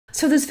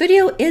So this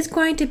video is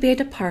going to be a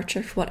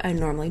departure from what I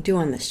normally do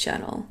on this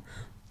channel,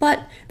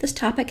 but this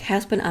topic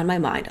has been on my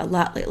mind a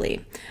lot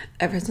lately,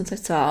 ever since I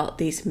saw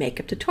these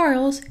makeup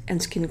tutorials and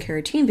skincare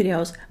routine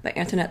videos by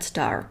internet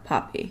star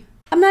Poppy.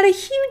 I'm not a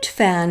huge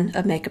fan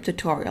of makeup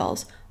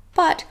tutorials,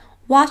 but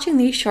watching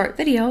these short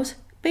videos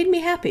made me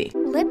happy.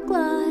 Lip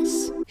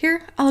gloss.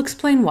 Here, I'll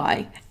explain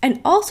why,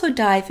 and also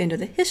dive into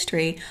the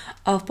history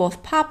of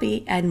both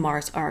Poppy and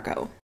Mars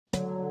Argo.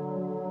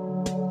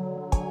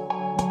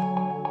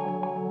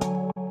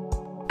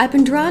 I've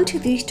been drawn to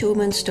these two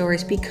women's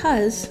stories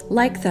because,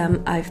 like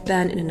them, I've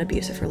been in an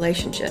abusive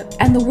relationship.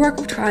 And the work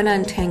of trying to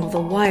untangle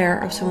the wire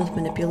of someone's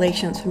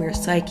manipulations from your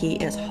psyche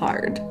is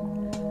hard.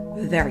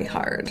 Very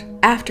hard.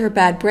 After a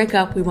bad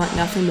breakup, we want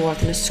nothing more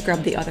than to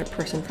scrub the other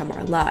person from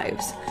our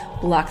lives,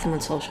 block them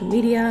on social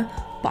media,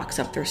 box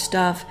up their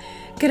stuff,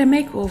 get a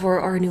makeover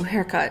or a new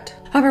haircut.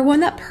 However, when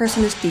that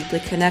person is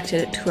deeply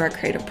connected to our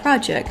creative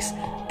projects,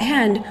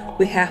 and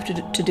we have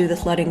to do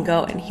this letting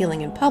go and healing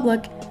in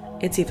public,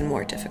 it's even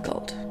more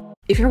difficult.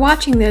 If you're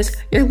watching this,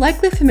 you're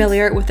likely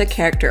familiar with the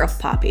character of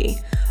Poppy,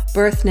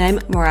 birth name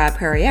Mariah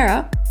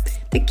Pereira,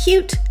 the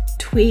cute,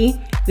 twee,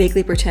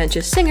 vaguely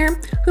pretentious singer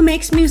who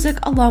makes music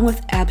along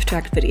with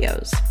abstract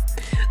videos.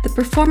 The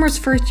performer's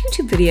first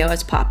YouTube video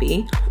as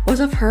Poppy was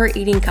of her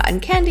eating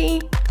cotton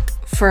candy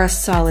for a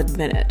solid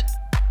minute.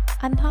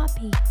 I'm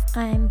Poppy.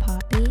 I'm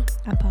Poppy.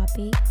 I'm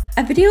Poppy.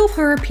 A video of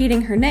her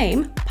repeating her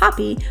name,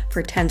 Poppy,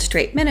 for 10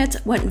 straight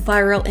minutes went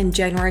viral in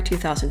January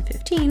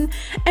 2015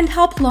 and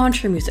helped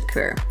launch her music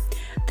career.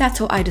 That's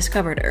how I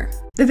discovered her.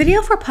 The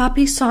video for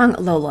Poppy's song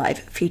Low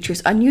Life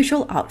features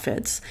unusual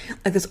outfits,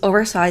 like this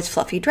oversized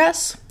fluffy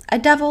dress, a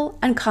devil,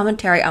 and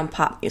commentary on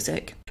pop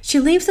music. She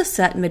leaves the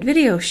set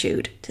mid-video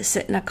shoot to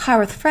sit in a car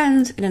with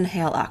friends and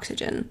inhale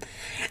oxygen.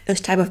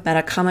 This type of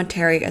meta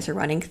commentary is a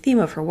running theme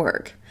of her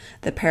work,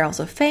 the perils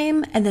of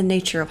fame and the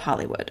nature of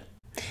Hollywood.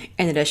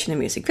 In addition to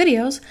music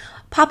videos,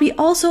 Poppy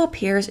also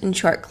appears in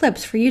short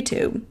clips for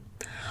YouTube.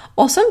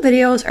 While some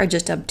videos are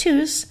just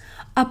obtuse,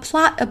 a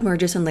plot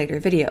emerges in later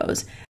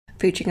videos,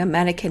 featuring a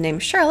mannequin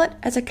named Charlotte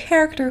as a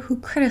character who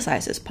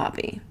criticizes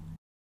Poppy.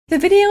 The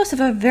videos have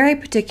a very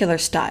particular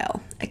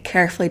style, a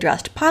carefully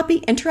dressed Poppy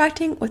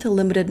interacting with a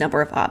limited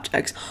number of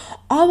objects,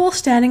 all while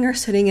standing or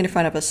sitting in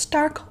front of a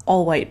stark,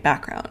 all-white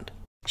background.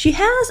 She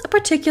has a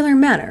particular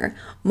manner,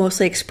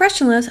 mostly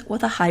expressionless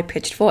with a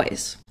high-pitched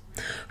voice.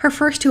 Her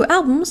first two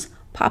albums,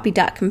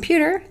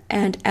 Poppy.Computer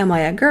and Am I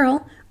a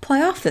Girl,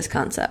 play off this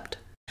concept.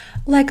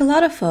 Like a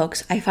lot of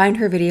folks, I find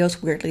her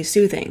videos weirdly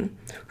soothing.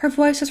 Her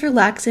voice is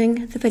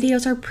relaxing, the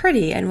videos are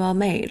pretty and well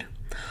made.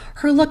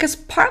 Her look is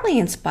partly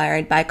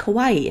inspired by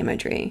kawaii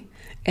imagery,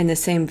 in the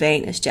same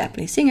vein as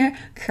Japanese singer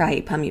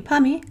Karai Pami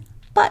Pami,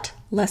 but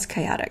less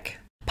chaotic.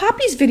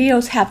 Poppy's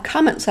videos have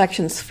comment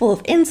sections full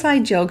of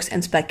inside jokes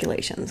and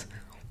speculations.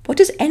 What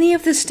does any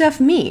of this stuff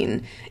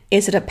mean?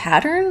 Is it a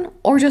pattern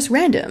or just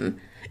random?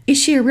 Is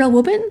she a real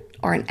woman,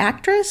 or an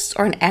actress,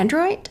 or an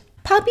android?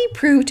 Poppy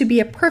proved to be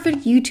a perfect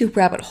YouTube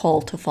rabbit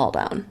hole to fall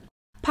down.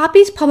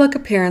 Poppy's public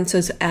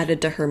appearances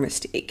added to her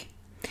mystique.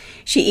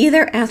 She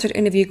either answered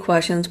interview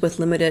questions with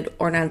limited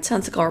or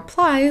nonsensical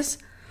replies,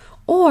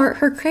 or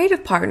her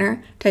creative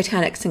partner,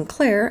 Titanic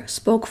Sinclair,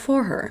 spoke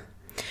for her.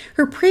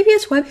 Her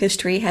previous web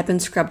history had been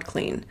scrubbed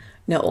clean.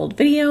 No old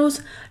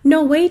videos,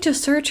 no way to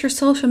search her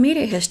social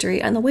media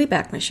history on the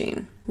Wayback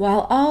Machine.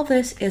 While all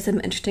this is an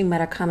interesting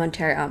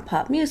meta-commentary on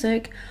pop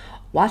music,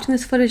 watching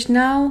this footage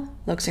now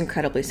looks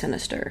incredibly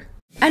sinister.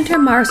 Enter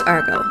Mars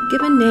Argo,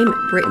 given name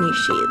Brittany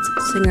Sheets,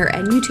 singer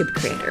and YouTube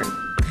creator.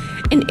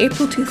 In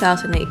April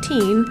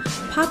 2018,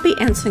 Poppy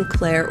and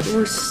Sinclair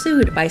were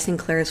sued by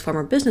Sinclair's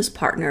former business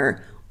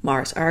partner,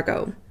 Mars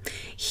Argo.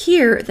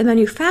 Here, the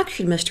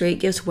manufactured mystery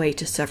gives way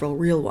to several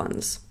real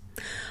ones.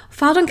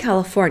 Filed in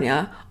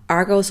California,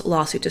 Argo's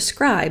lawsuit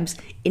describes,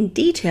 in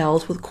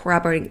details with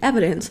corroborating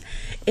evidence,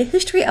 a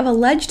history of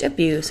alleged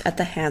abuse at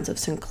the hands of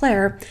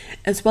Sinclair,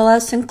 as well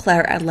as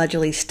Sinclair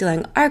allegedly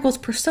stealing Argo's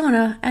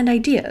persona and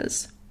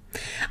ideas.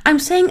 I'm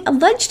saying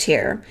alleged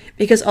here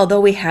because although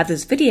we have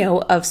this video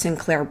of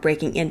Sinclair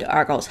breaking into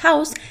Argo's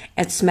house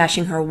and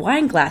smashing her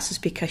wine glasses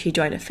because she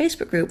joined a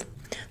Facebook group,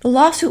 the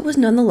lawsuit was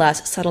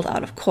nonetheless settled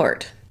out of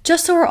court.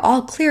 Just so we're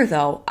all clear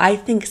though, I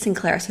think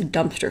Sinclair is a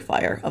dumpster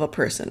fire of a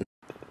person.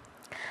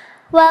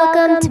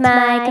 Welcome to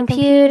my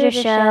computer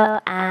show.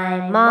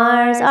 I'm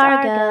Mars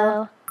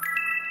Argo.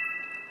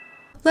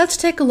 Let's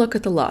take a look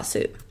at the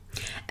lawsuit.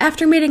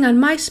 After meeting on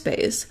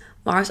MySpace,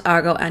 Mars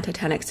Argo and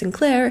Titanic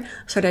Sinclair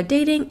started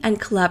dating and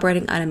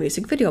collaborating on a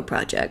music video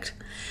project.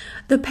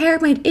 The pair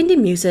made indie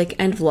music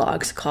and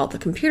vlogs called The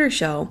Computer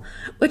Show,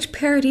 which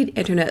parodied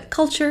internet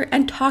culture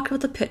and talked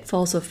about the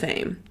pitfalls of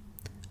fame.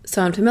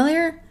 Sound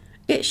familiar?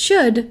 It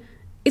should.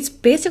 It's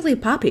basically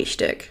Poppy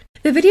shtick.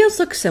 The videos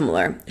look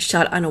similar,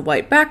 shot on a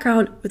white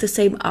background with the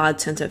same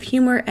odd sense of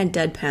humor and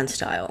deadpan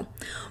style.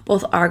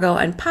 Both Argo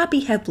and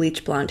Poppy have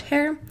bleached blonde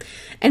hair,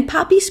 and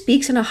Poppy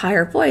speaks in a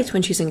higher voice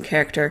when she's in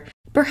character,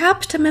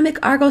 perhaps to mimic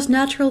Argo's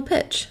natural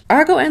pitch.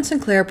 Argo and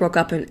Sinclair broke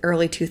up in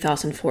early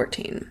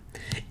 2014.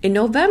 In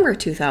November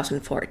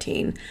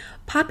 2014,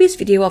 Poppy's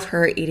video of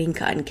her eating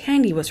cotton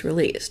candy was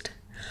released.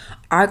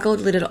 Argo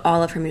deleted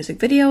all of her music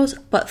videos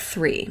but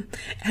 3,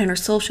 and her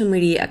social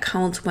media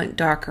accounts went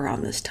dark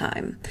around this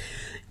time.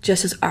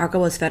 Just as Argo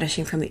was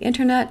vanishing from the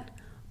internet,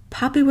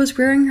 Poppy was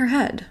rearing her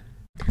head.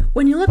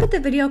 When you look at the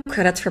video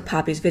credits for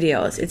Poppy's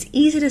videos, it's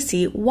easy to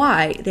see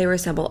why they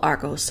resemble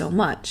Argo so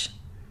much.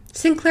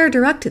 Sinclair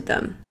directed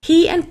them.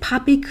 He and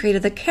Poppy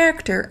created the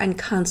character and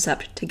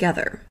concept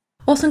together.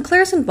 While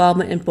Sinclair's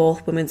involvement in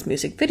both women's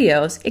music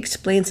videos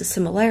explains the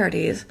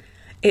similarities,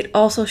 it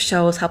also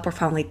shows how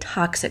profoundly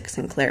toxic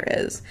Sinclair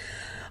is.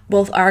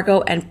 Both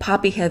Argo and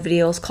Poppy have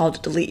videos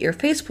called Delete Your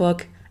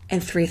Facebook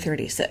and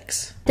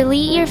 336.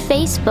 Delete your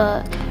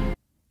Facebook.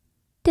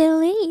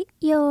 Delete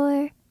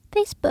your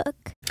Facebook.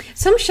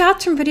 Some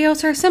shots from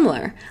videos are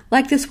similar,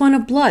 like this one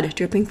of blood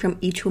dripping from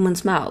each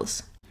woman's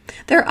mouths.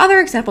 There are other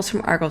examples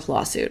from Argo's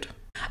lawsuit.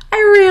 I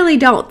really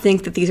don't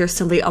think that these are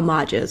simply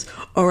homages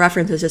or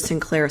references to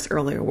Sinclair's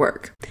earlier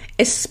work.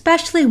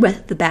 Especially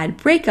with the bad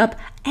breakup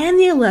and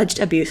the alleged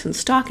abuse and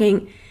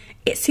stalking,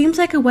 it seems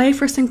like a way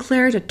for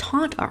Sinclair to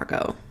taunt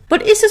Argo.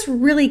 But is this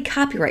really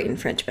copyright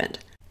infringement?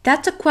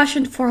 That's a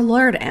question for a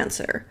lawyer to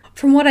answer.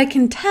 From what I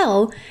can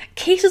tell,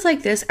 cases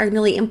like this are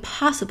nearly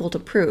impossible to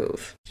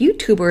prove.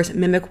 YouTubers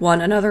mimic one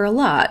another a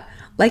lot,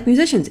 like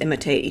musicians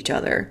imitate each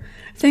other.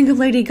 Think of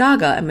Lady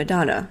Gaga and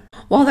Madonna.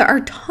 While there are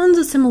tons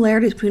of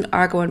similarities between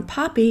Argo and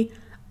Poppy,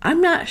 I'm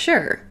not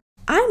sure.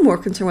 I'm more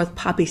concerned with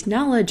Poppy's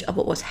knowledge of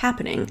what was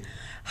happening.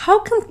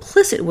 How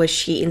complicit was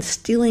she in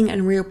stealing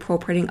and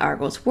reappropriating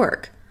Argo's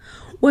work?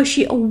 Was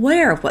she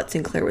aware of what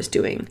Sinclair was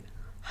doing?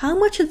 How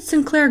much did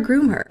Sinclair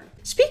groom her?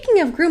 Speaking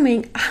of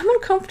grooming, I'm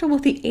uncomfortable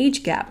with the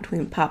age gap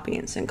between Poppy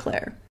and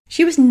Sinclair.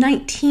 She was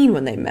 19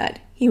 when they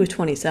met. He was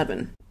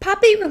 27.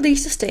 Poppy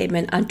released a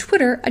statement on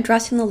Twitter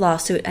addressing the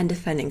lawsuit and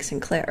defending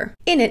Sinclair.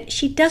 In it,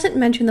 she doesn't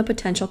mention the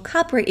potential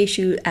copyright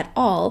issue at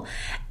all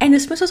and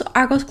dismisses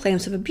Argo's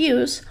claims of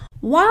abuse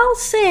while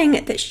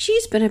saying that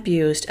she's been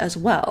abused as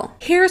well.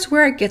 Here's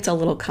where it gets a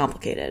little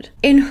complicated.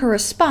 In her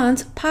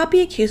response,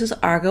 Poppy accuses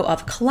Argo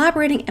of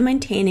collaborating and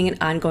maintaining an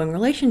ongoing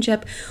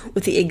relationship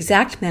with the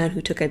exact man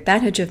who took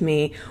advantage of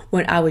me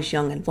when I was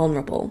young and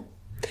vulnerable.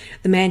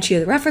 The man she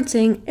is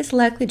referencing is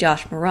likely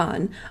Josh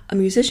Moran, a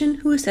musician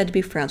who is said to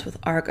be friends with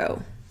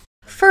Argo.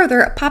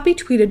 Further, Poppy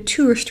tweeted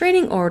 2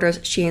 restraining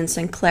orders she and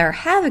Sinclair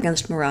have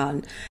against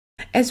Moran,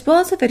 as well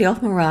as a video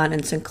of Moran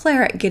and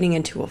Sinclair getting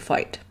into a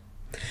fight.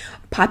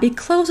 Poppy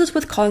closes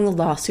with calling the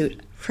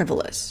lawsuit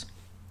frivolous.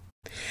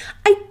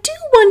 I do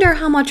wonder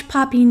how much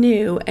Poppy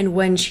knew and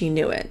when she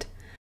knew it.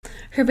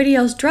 Her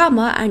videos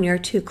Drama and You're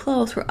Too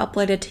Close were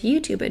uploaded to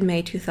YouTube in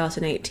May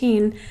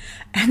 2018,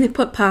 and they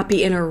put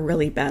Poppy in a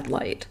really bad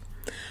light.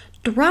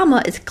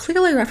 Drama is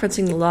clearly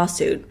referencing the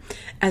lawsuit,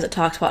 as it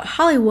talks about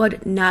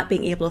Hollywood not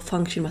being able to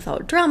function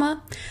without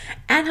drama,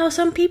 and how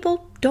some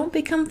people don't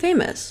become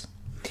famous.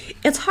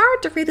 It's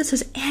hard to read this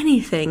as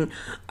anything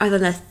other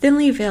than a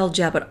thinly veiled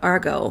jab at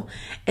Argo,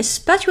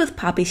 especially with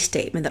Poppy's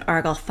statement that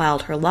Argo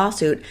filed her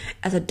lawsuit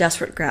as a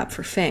desperate grab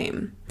for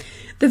fame.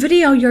 The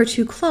video You're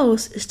Too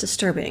Close is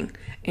disturbing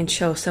and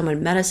shows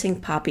someone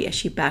menacing Poppy as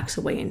she backs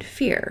away in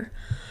fear.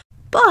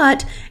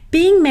 But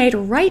being made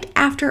right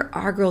after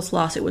Argo's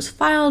lawsuit was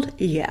filed,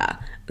 yeah,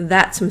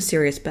 that's some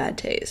serious bad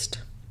taste.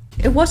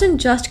 It wasn't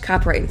just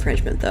copyright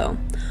infringement, though.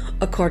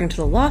 According to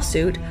the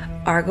lawsuit,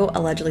 Argo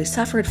allegedly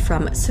suffered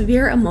from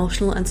severe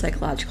emotional and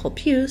psychological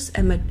abuse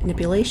and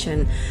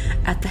manipulation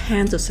at the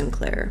hands of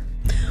Sinclair.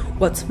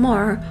 What's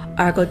more,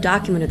 Argo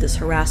documented this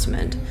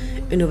harassment.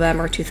 In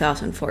November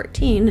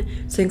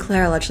 2014,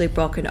 Sinclair allegedly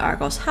broke into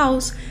Argo's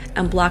house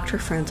and blocked her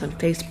friends on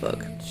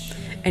Facebook.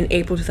 In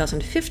April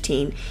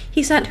 2015,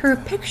 he sent her a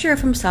picture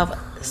of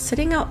himself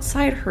sitting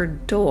outside her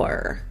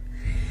door.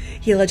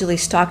 He allegedly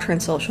stalked her on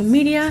social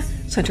media,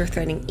 sent her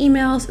threatening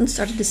emails, and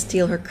started to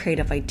steal her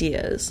creative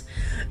ideas.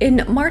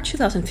 In March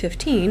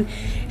 2015,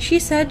 she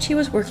said she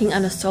was working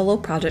on a solo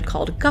project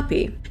called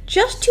Guppy.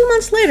 Just 2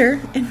 months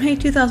later, in May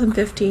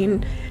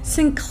 2015,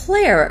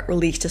 Sinclair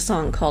released a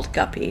song called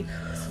Guppy,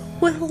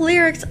 with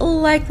lyrics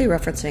likely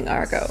referencing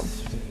Argo.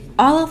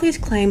 All of these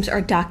claims are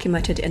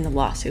documented in the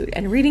lawsuit,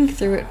 and reading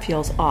through it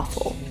feels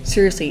awful.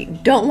 Seriously,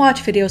 don't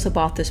watch videos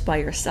about this by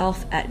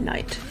yourself at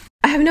night.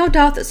 I have no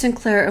doubt that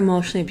Sinclair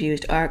emotionally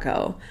abused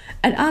Argo,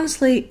 and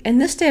honestly, in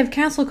this day of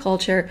cancel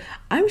culture,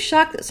 I'm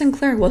shocked that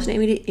Sinclair wasn't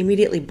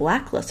immediately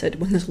blacklisted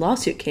when this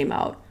lawsuit came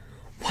out.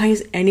 Why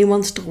is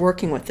anyone still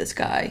working with this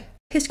guy?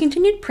 His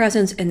continued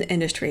presence in the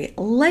industry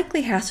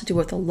likely has to do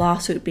with the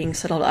lawsuit being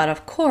settled out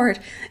of court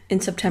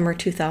in September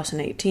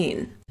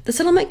 2018. The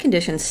settlement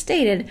conditions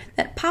stated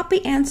that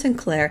Poppy and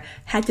Sinclair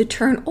had to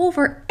turn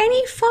over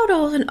any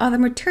photos and other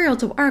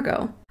materials of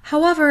Argo.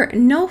 However,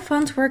 no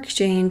funds were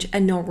exchanged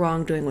and no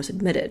wrongdoing was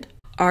admitted.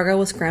 Argo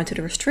was granted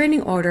a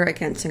restraining order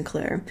against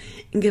Sinclair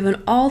and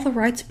given all the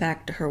rights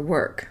back to her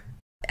work.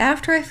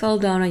 After I fell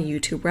down a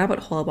YouTube rabbit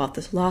hole about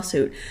this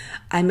lawsuit,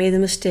 I made the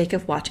mistake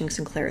of watching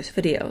Sinclair's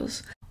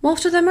videos.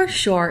 Most of them are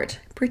short,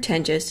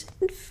 pretentious,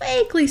 and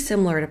vaguely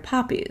similar to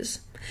Poppy's.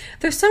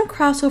 There's some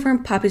crossover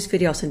in Poppy's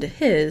videos into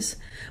his,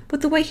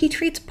 but the way he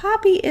treats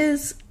Poppy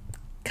is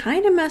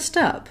kinda messed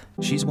up.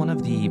 She's one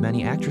of the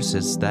many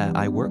actresses that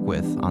I work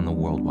with on the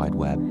World Wide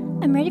Web.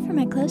 I'm ready for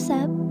my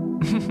close-up.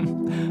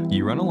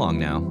 You run along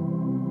now.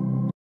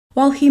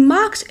 While he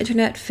mocks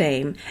internet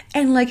fame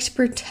and likes to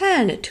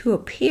pretend to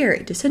appear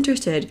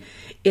disinterested,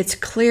 it's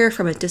clear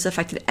from his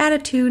disaffected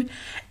attitude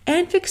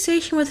and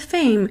fixation with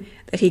fame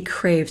that he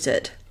craves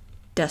it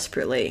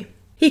desperately.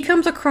 He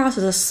comes across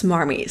as a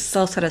smarmy,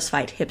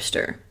 self-satisfied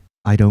hipster.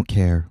 I don't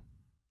care.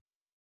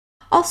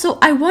 Also,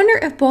 I wonder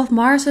if both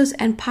Mars's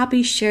and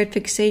Poppy's shared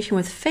fixation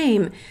with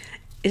fame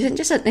isn't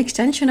just an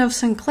extension of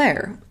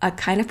Sinclair, a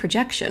kind of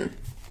projection.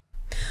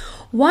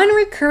 One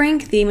recurring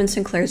theme in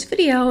Sinclair's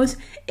videos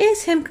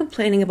is him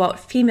complaining about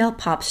female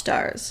pop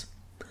stars.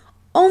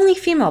 Only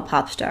female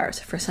pop stars,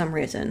 for some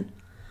reason.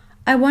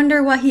 I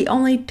wonder why he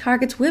only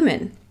targets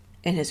women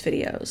in his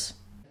videos.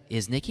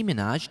 Is Nicki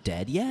Minaj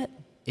dead yet?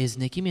 Is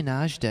Nicki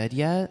Minaj dead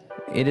yet?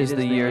 It is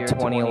the year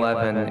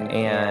 2011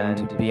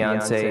 and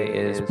Beyonce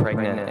is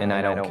pregnant and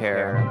I don't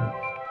care.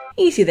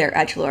 Easy there,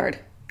 edgelord.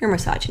 Your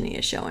misogyny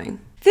is showing.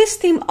 This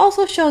theme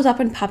also shows up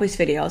in Poppy's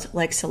videos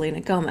like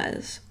Selena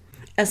Gomez.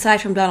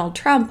 Aside from Donald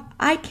Trump,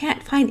 I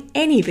can't find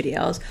any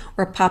videos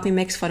where Poppy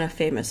makes fun of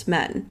famous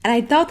men. And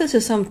I doubt this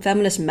is some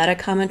feminist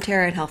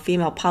meta-commentary on how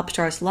female pop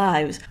stars'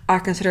 lives are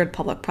considered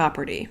public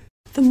property.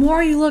 The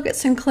more you look at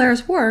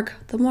Sinclair's work,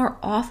 the more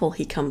awful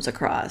he comes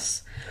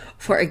across.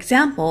 For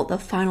example, the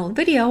final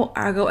video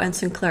Argo and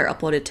Sinclair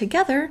uploaded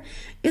together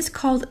is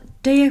called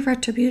Day of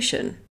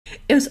Retribution.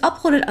 It was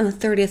uploaded on the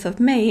 30th of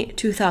May,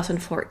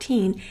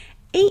 2014,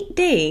 8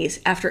 days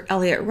after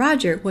Elliot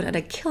Rodger went on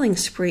a killing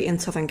spree in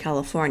Southern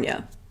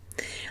California.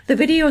 The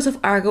video is of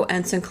Argo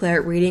and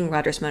Sinclair reading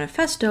Rodger's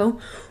manifesto,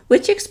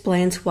 which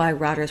explains why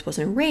Rodgers was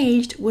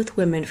enraged with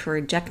women for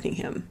rejecting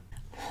him.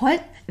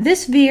 What?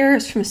 This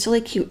veers from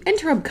silly cute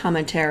interrupt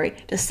commentary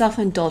to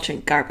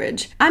self-indulgent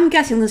garbage. I'm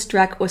guessing this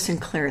track was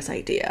Sinclair's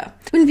idea.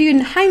 When viewed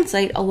in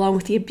hindsight, along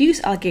with the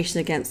abuse allegations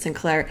against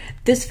Sinclair,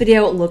 this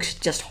video looks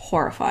just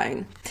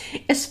horrifying.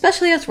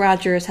 Especially as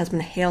Rodgers has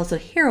been hailed as a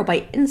hero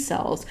by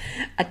incels,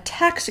 a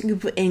toxic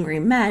group of angry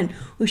men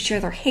who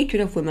share their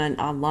hatred of women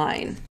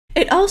online.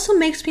 It also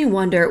makes me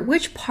wonder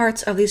which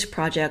parts of these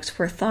projects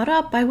were thought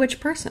up by which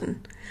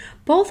person.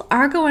 Both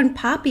Argo and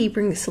Poppy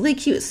bring silly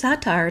cute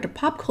satire to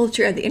pop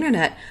culture and the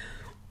internet,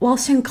 while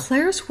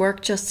Sinclair's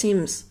work just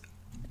seems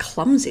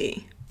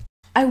clumsy.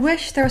 I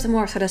wish there was a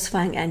more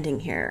satisfying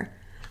ending here.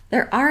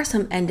 There are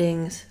some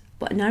endings,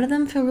 but none of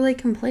them feel really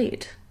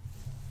complete.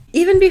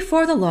 Even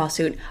before the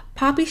lawsuit,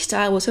 Poppy's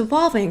style was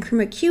evolving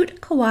from a cute,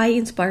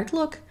 kawaii-inspired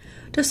look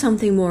to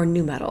something more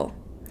nu metal.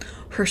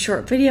 Her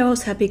short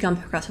videos have become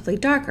progressively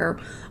darker,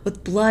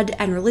 with blood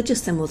and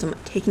religious symbolism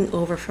taking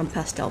over from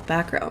pastel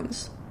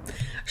backgrounds.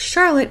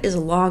 Charlotte is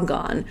long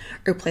gone,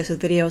 replaced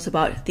with videos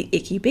about the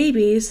icky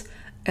babies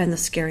and the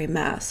scary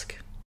mask.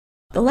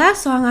 The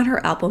last song on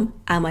her album,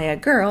 Am I a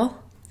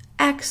Girl?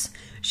 X,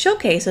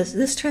 showcases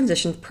this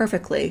transition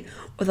perfectly,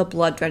 with a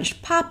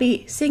blood-drenched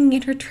Poppy singing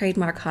in her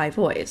trademark high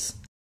voice.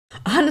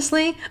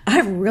 Honestly,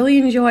 I've really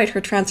enjoyed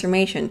her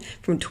transformation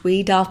from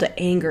twee doll to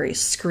angry,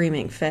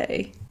 screaming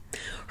fae.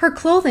 Her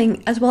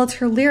clothing, as well as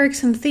her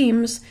lyrics and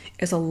themes,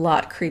 is a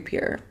lot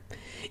creepier.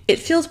 It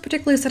feels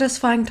particularly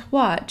satisfying to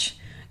watch,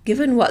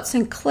 given what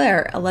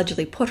Sinclair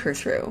allegedly put her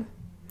through.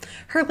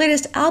 Her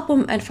latest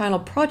album and final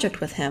project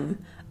with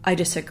him, I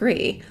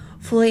Disagree,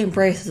 fully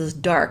embraces this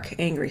dark,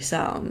 angry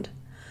sound.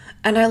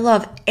 And I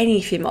love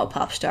any female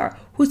pop star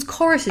whose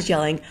chorus is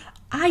yelling,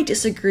 I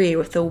disagree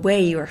with the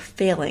way you are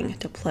failing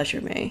to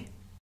pleasure me.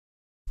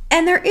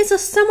 And there is a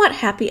somewhat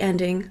happy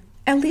ending,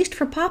 at least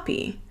for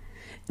Poppy.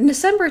 In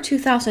December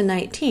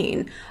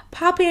 2019,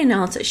 Poppy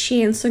announced that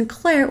she and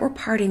Sinclair were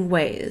parting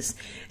ways,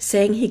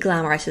 saying he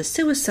glamorizes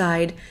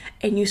suicide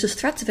and uses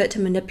threats of it to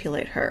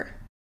manipulate her.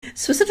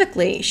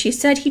 Specifically, she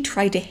said he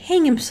tried to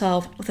hang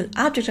himself with an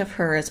object of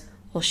hers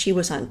while she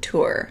was on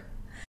tour.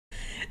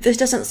 This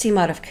doesn't seem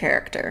out of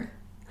character.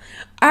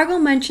 Argo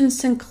mentions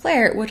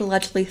Sinclair would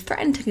allegedly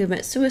threaten to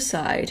commit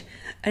suicide,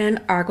 and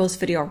in Argo's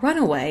video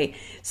Runaway,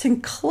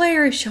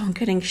 Sinclair is shown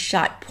getting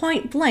shot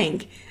point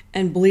blank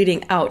and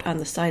bleeding out on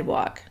the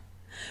sidewalk.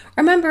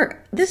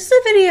 Remember, this is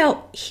a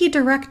video he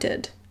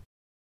directed.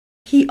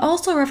 He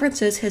also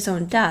references his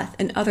own death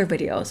in other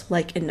videos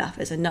like Enough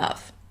is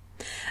Enough.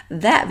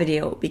 That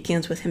video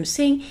begins with him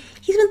saying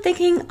he's been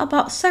thinking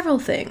about several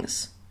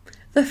things.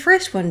 The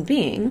first one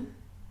being,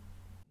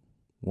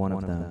 One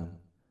of them.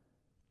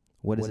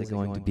 What is it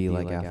going to be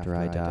like after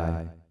I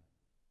die?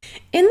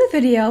 In the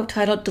video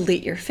titled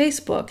Delete Your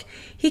Facebook,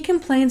 he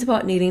complains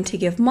about needing to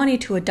give money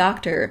to a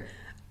doctor,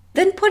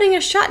 then putting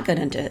a shotgun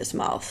into his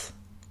mouth.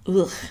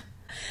 Ugh.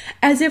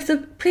 As if the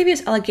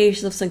previous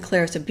allegations of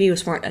Sinclair's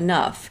abuse weren't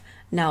enough,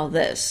 now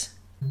this.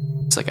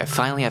 It's like I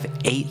finally have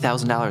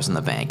 $8,000 in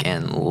the bank,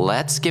 and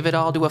let's give it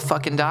all to a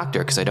fucking doctor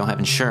because I don't have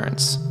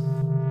insurance.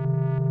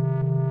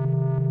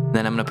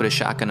 Then I'm gonna put a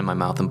shotgun in my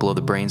mouth and blow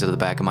the brains out of the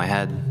back of my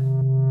head.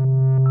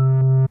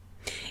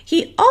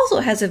 He also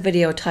has a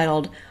video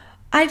titled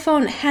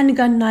iPhone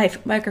Handgun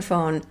Knife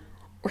Microphone,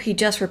 where he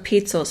just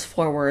repeats those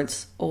 4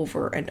 words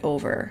over and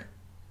over.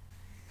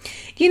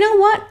 You know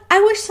what?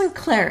 I wish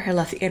Sinclair had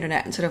left the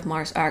internet instead of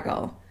Mars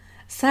Argo.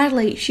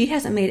 Sadly, she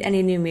hasn't made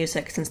any new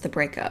music since the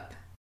breakup.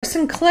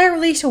 Sinclair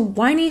released a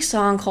whiny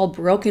song called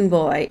Broken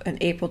Boy in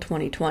April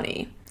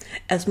 2020.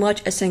 As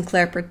much as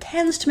Sinclair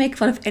pretends to make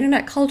fun of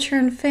internet culture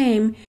and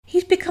fame,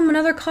 he's become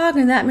another cog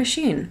in that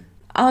machine.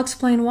 I'll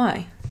explain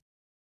why.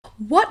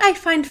 What I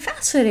find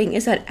fascinating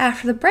is that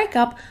after the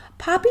breakup,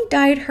 Poppy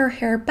dyed her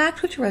hair back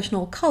to its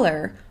original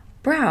color,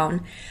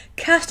 brown,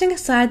 casting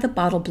aside the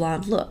bottle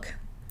blonde look.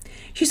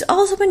 She's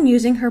also been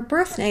using her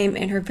birth name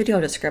in her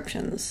video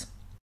descriptions.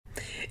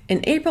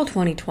 In April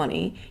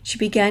 2020, she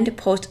began to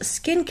post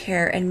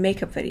skincare and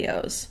makeup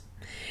videos.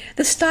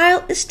 The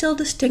style is still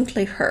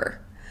distinctly her.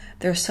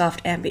 There's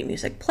soft ambient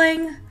music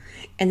playing,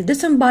 and the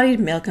disembodied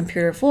male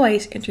computer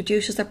voice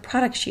introduces the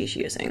products she's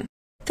using.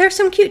 There's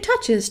some cute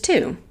touches,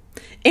 too.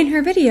 In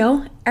her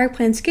video,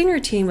 Airplane Skin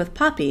Routine with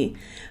Poppy,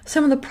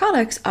 some of the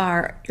products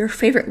are your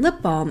favorite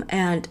lip balm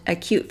and a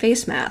cute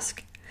face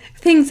mask.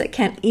 Things that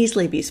can't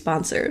easily be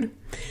sponsored.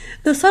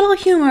 The subtle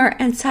humor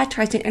and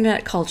satirizing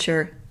internet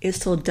culture is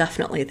still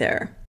definitely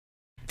there.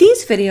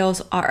 These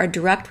videos are a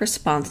direct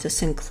response to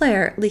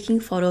Sinclair leaking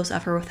photos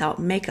of her without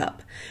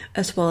makeup,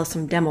 as well as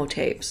some demo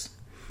tapes.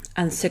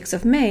 On 6th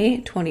of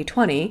May,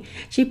 2020,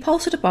 she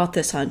posted about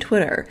this on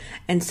Twitter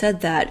and said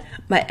that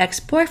my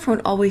ex-boyfriend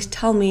would always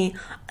tell me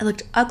I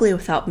looked ugly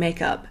without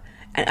makeup,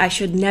 and I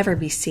should never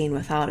be seen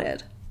without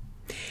it.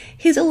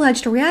 His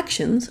alleged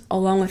reactions,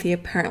 along with the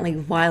apparently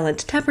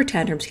violent temper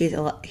tantrums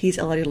he's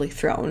allegedly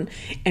thrown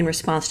in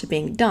response to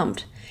being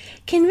dumped,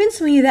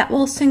 convinced me that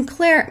while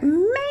Sinclair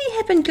may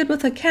have been good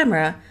with a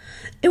camera,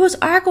 it was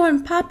Argo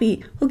and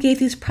Poppy who gave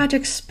these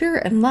projects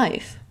spirit and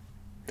life.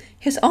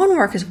 His own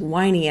work is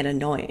whiny and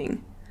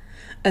annoying.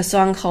 A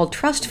song called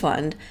Trust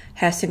Fund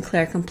has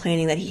Sinclair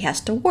complaining that he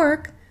has to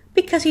work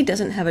because he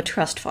doesn't have a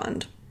trust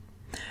fund.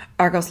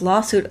 Argo's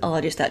lawsuit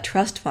alleges that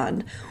trust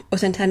fund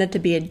was intended to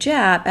be a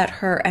jab at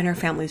her and her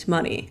family's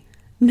money.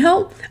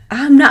 No,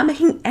 I'm not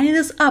making any of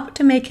this up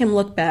to make him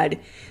look bad.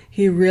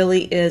 He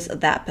really is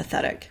that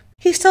pathetic.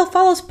 He still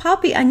follows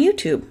Poppy on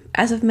YouTube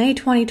as of May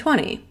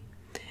 2020.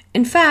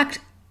 In fact,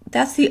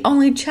 that's the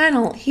only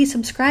channel he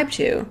subscribed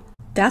to.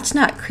 That's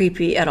not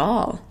creepy at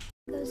all.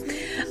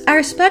 I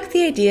respect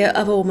the idea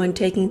of a woman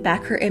taking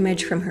back her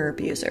image from her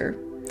abuser.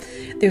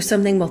 There's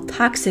something both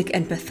toxic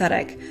and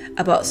pathetic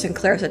about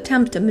Sinclair's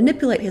attempt to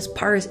manipulate his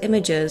partner's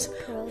images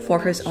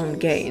for his own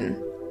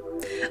gain.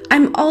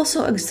 I'm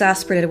also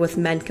exasperated with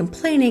men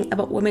complaining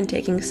about women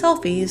taking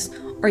selfies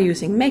or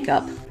using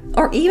makeup,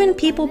 or even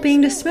people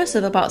being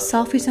dismissive about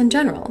selfies in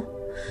general.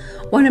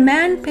 When a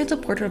man paints a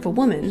portrait of a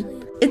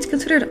woman, it's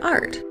considered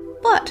art,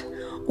 but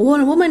when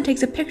a woman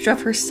takes a picture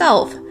of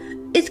herself,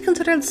 it's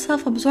considered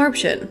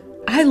self-absorption.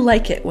 I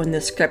like it when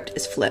the script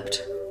is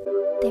flipped.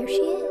 There she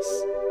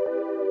is.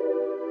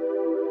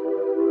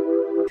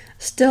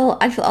 Still,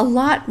 I feel a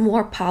lot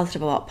more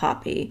positive about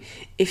Poppy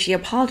if she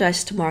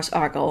apologized to Mars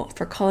Argo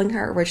for calling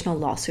her original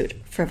lawsuit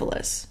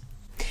frivolous.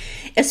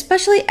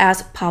 Especially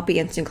as Poppy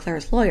and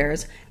Sinclair's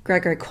lawyers,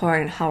 Gregory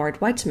Corin and Howard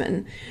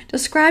Weitzman,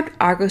 described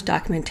Argo's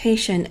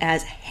documentation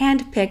as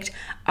hand-picked,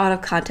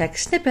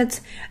 out-of-context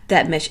snippets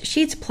that Miss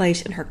Sheets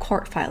placed in her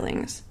court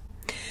filings.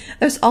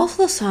 There's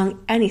also the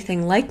song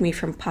Anything Like Me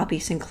from Poppy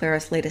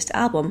Sinclair's latest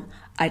album,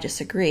 I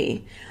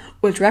Disagree,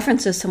 which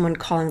references someone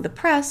calling the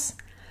press,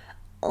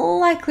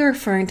 likely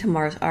referring to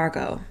Mars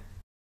Argo.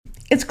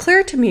 It's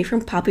clear to me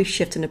from Poppy's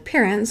shift in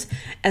appearance,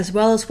 as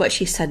well as what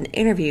she said in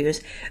interviews,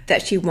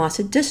 that she wants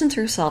to distance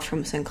herself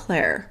from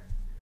Sinclair.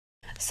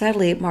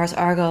 Sadly, Mars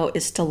Argo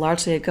is still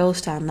largely a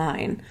ghost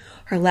online.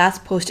 Her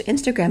last post to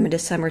Instagram in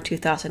December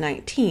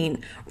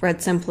 2019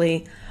 read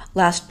simply,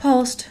 "Last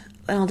post,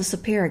 then I'll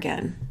disappear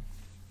again."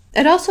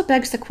 It also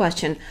begs the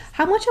question,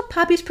 how much of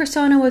Poppy's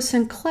persona was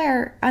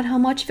Sinclair and how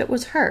much of it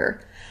was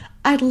her?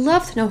 I'd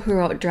love to know who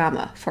wrote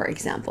drama, for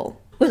example.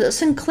 Was it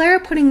Sinclair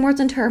putting words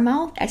into her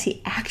mouth, as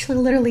he actually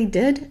literally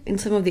did in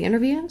some of the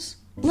interviews?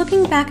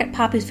 Looking back at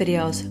Poppy's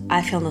videos,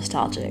 I feel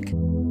nostalgic.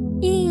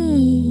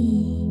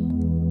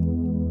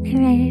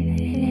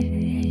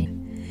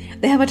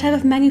 They have a type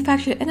of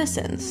manufactured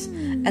innocence,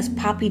 as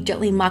Poppy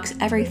gently mocks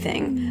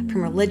everything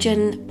from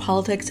religion,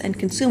 politics, and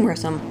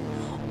consumerism,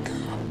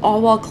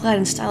 all while clad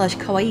in stylish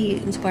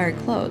kawaii-inspired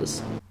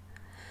clothes.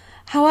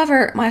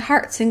 However, my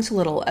heart sinks a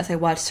little as I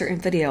watch certain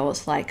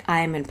videos like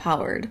I Am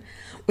Empowered,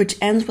 which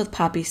ends with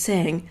Poppy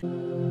saying,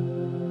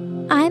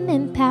 I'm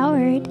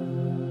empowered.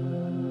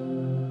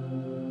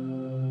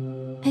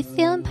 I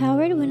feel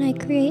empowered when I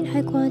create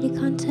high-quality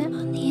content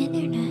on the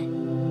internet.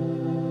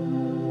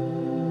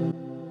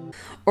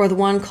 or the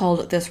one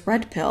called This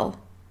Red Pill.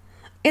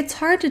 It's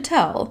hard to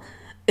tell.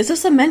 Is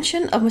this a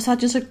mention of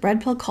misogynistic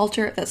red pill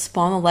culture that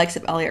spawned the likes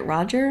of Elliot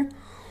Rodger?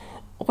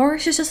 Or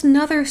is this just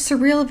another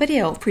surreal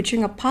video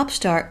featuring a pop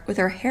star with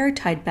her hair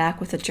tied back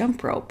with a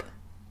jump rope?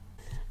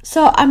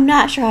 So I'm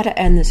not sure how to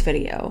end this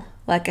video.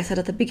 Like I said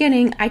at the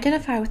beginning, I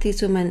identify with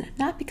these women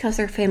not because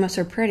they're famous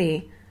or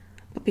pretty,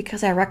 but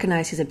because I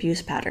recognize these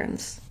abuse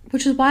patterns.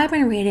 Which is why I've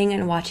been reading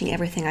and watching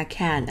everything I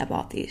can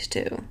about these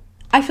two.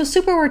 I feel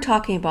super weird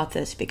talking about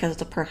this because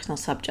it's a personal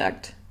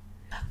subject.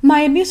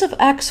 My abusive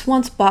ex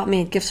once bought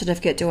me a gift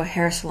certificate to a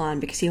hair salon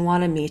because he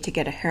wanted me to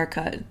get a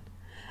haircut.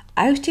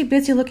 I was too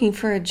busy looking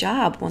for a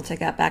job once I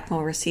got back from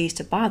overseas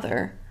to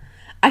bother.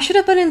 I should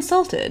have been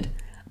insulted,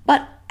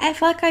 but I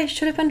feel like I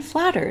should have been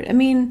flattered. I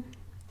mean,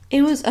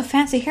 it was a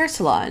fancy hair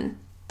salon.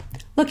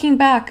 Looking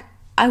back,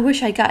 I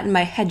wish I'd gotten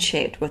my head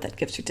shaved with that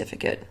gift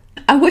certificate.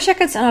 I wish I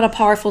could send out a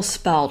powerful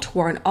spell to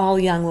warn all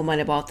young women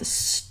about the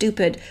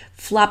stupid,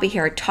 floppy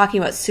hair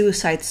talking about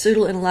suicide,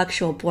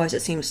 pseudo-intellectual boys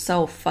that seem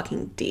so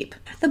fucking deep.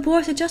 The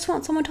boys that just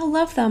want someone to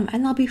love them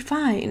and they'll be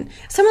fine.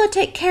 Someone to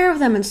take care of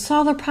them and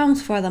solve their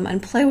problems for them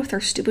and play with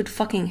their stupid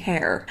fucking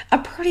hair. A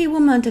pretty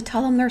woman to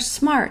tell them they're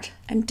smart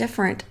and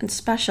different and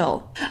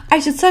special. I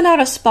should send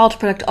out a spell to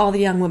protect all the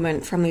young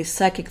women from these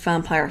psychic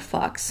vampire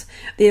fucks.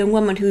 The young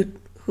women who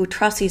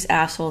trust these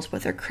assholes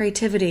with their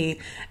creativity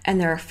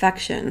and their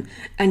affection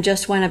and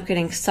just wind up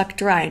getting sucked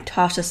dry and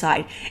tossed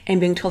aside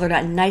and being told they're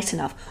not nice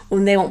enough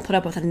when they won't put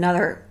up with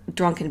another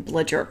drunken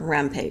belligerent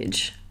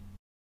rampage.